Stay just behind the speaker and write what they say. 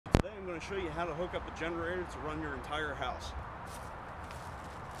going to show you how to hook up a generator to run your entire house.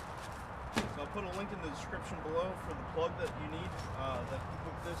 So I'll put a link in the description below for the plug that you need that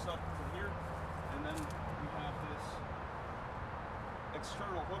hook this up to here, and then we have this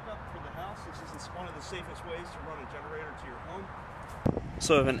external hookup for the house. This is one of the safest ways to run a generator to your home.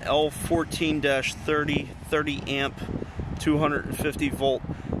 So I have an L14-30 30 amp 250 volt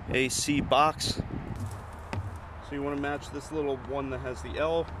AC box. So you want to match this little one that has the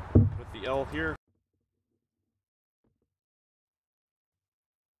L with the L here.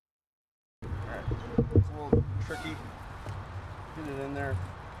 Alright, it's a little tricky. Get it in there,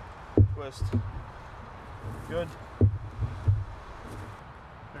 twist. Good.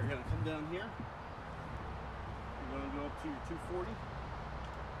 You're going to come down here. You're going to go up to your 240.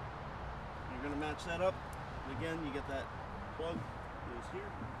 You're going to match that up. And again, you get that plug goes here.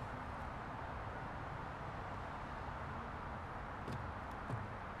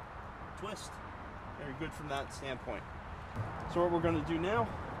 Twist. Very good from that standpoint. So what we're going to do now,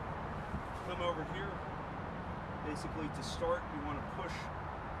 come over here. Basically, to start, you want to push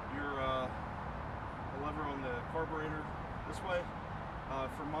your lever on the carburetor this way.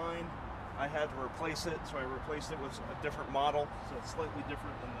 For mine, I had to replace it, so I replaced it with a different model, so it's slightly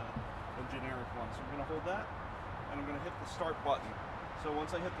different than the generic one. So I'm going to hold that, and I'm going to hit the start button. So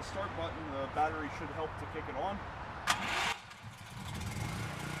once I hit the start button, the battery should help to kick it on.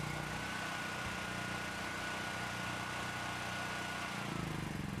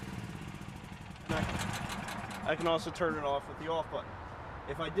 I can also turn it off with the off button.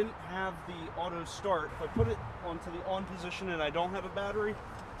 If I didn't have the auto start, if I put it onto the on position and I don't have a battery,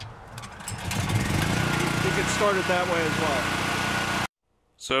 you can start it that way as well.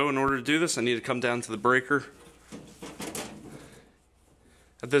 So in order to do this, I need to come down to the breaker.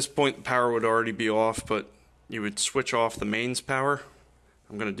 At this point, the power would already be off, but you would switch off the mains power.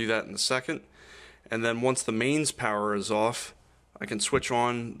 I'm going to do that in a second. And then once the mains power is off, I can switch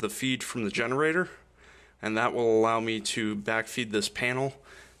on the feed from the generator, and that will allow me to backfeed this panel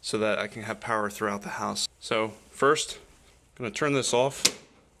so that I can have power throughout the house. So first, I'm going to turn this off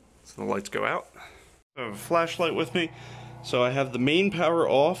so the lights go out. I have a flashlight with me, so I have the main power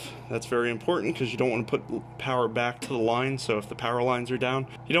off. That's very important because you don't want to put power back to the line. So if the power lines are down,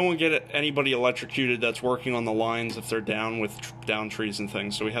 you don't want to get anybody electrocuted that's working on the lines if they're down with down trees and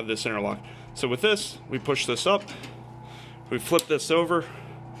things. So we have this interlock. So with this, we push this up, we flip this over,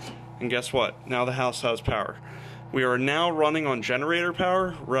 and guess what? Now the house has power. We are now running on generator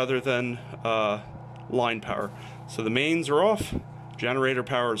power rather than line power. So the mains are off, generator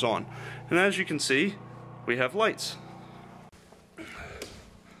power is on. And as you can see, we have lights.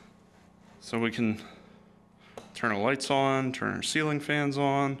 So we can turn our lights on, turn our ceiling fans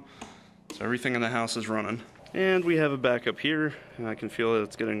on. So everything in the house is running. And we have a backup here, and I can feel that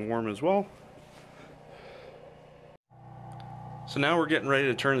it's getting warm as well. So now we're getting ready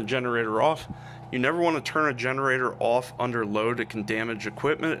to turn the generator off. You never want to turn a generator off under load. It can damage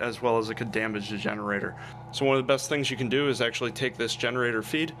equipment as well as it could damage the generator. So one of the best things you can do is actually take this generator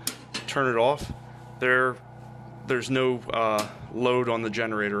feed, turn it off. There's no load on the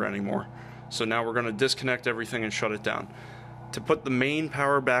generator anymore. So now we're going to disconnect everything and shut it down. To put the main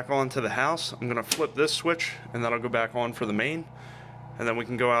power back onto the house, I'm going to flip this switch and that'll go back on for the main. And then we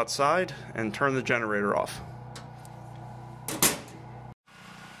can go outside and turn the generator off.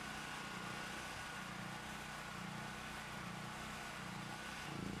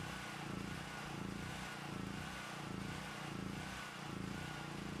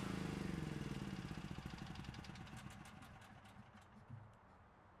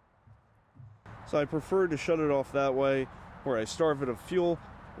 So I prefer to shut it off that way, where I starve it of fuel.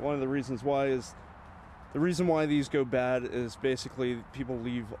 One of the reasons why is, the reason why these go bad is basically people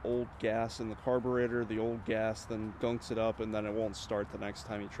leave old gas in the carburetor. The old gas then gunks it up and then it won't start the next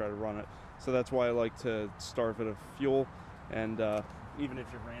time you try to run it. So that's why I like to starve it of fuel, and even if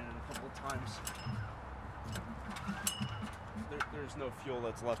you ran it a couple of times, there's no fuel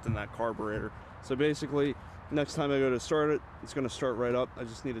that's left in that carburetor. So basically, next time I go to start it, it's going to start right up. I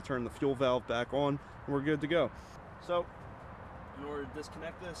just need to turn the fuel valve back on, and we're good to go. So, in order to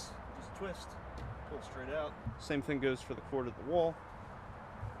disconnect this, just twist, pull straight out. Same thing goes for the cord at the wall.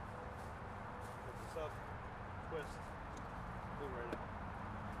 Put this up, twist.